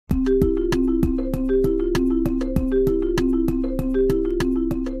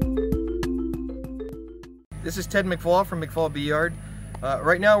Ted McFall from McFall Bee Yard.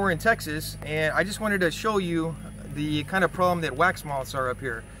 Right now we're in Texas, and I just wanted to show you the kind of problem that wax moths are up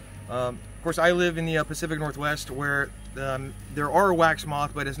here. Of course, I live in the Pacific Northwest, where there are wax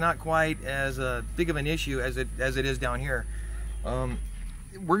moths, but it's not quite as big of an issue as it is down here.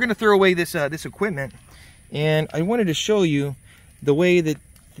 We're going to throw away this equipment, and I wanted to show you the way that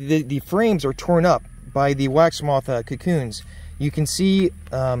the frames are torn up by the wax moth cocoons. You can see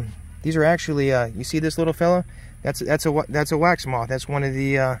these are actually you see this little fella? That's a wax moth. That's one of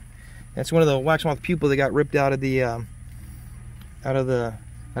the wax moth pupa that got ripped out of the out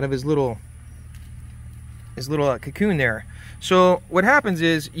of his little cocoon there. So what happens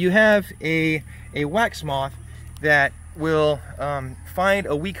is you have a wax moth that will find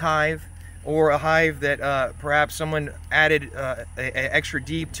a weak hive, or a hive that perhaps someone added extra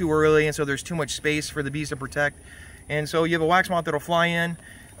deep too early, and so there's too much space for the bees to protect. And so you have a wax moth that'll fly in,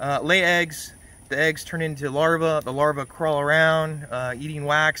 lay eggs. The eggs turn into larvae. The larvae crawl around, eating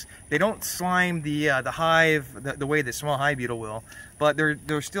wax. They don't slime the hive the way the small hive beetle will, but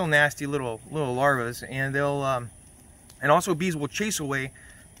they're still nasty little larvae, and they'll and also bees will chase away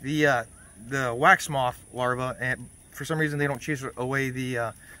the wax moth larva, and for some reason they don't chase away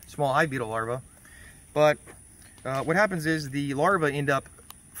the small hive beetle larva. But what happens is the larvae end up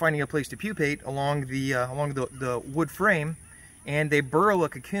finding a place to pupate along the wood frame, and they burrow a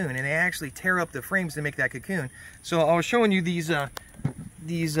cocoon, and they actually tear up the frames to make that cocoon. So I was showing you these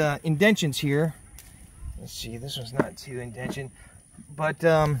indentions here. Let's see, this one's not too indention, but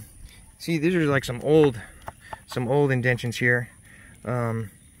see, these are like some old indentions here, and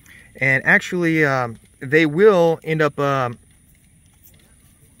actually they will end up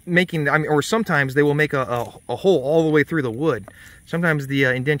making, or sometimes they will make a hole all the way through the wood. Sometimes the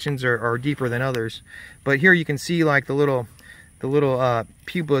indentions are deeper than others, but here you can see like the little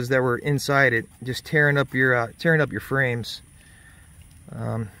pupas that were inside it, just tearing up your frames.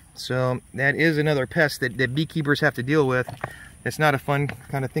 So that is another pest that beekeepers have to deal with. It's not a fun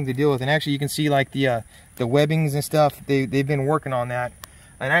kind of thing to deal with. And actually, you can see like the webbings and stuff. They've been working on that.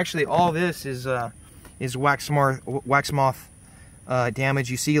 And actually, all this is wax moth damage.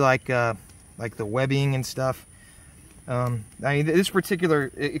 You see like the webbing and stuff. I mean, this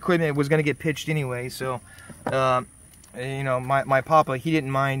particular equipment was going to get pitched anyway, so you know, my papa, he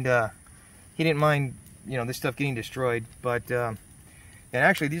didn't mind you know, this stuff getting destroyed. But and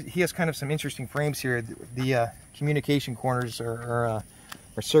actually he has kind of some interesting frames here. The communication corners are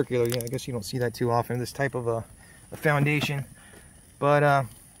circular. Yeah, I guess you don't see that too often, this type of a foundation. But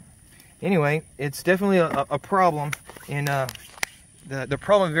anyway, it's definitely a problem, and the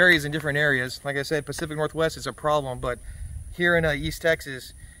problem varies in different areas. Like I said, Pacific Northwest is a problem, but here in East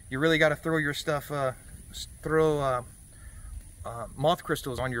Texas, you really got to throw your stuff, moth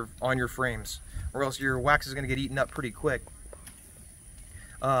crystals on your frames, or else your wax is going to get eaten up pretty quick.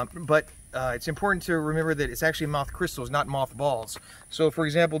 But it's important to remember that it's actually moth crystals, not moth balls. So for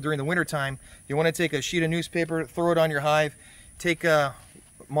example, during the winter time, you want to take a sheet of newspaper, throw it on your hive, take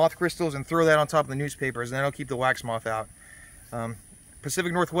moth crystals and throw that on top of the newspapers, and that'll keep the wax moth out.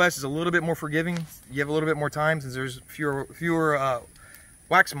 Pacific Northwest is a little bit more forgiving. You have a little bit more time since there's fewer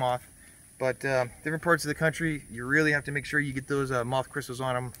wax moth. But different parts of the country, you really have to make sure you get those moth crystals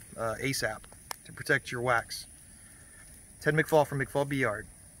on them ASAP to protect your wax. Ted McFall from McFall Bee Yard.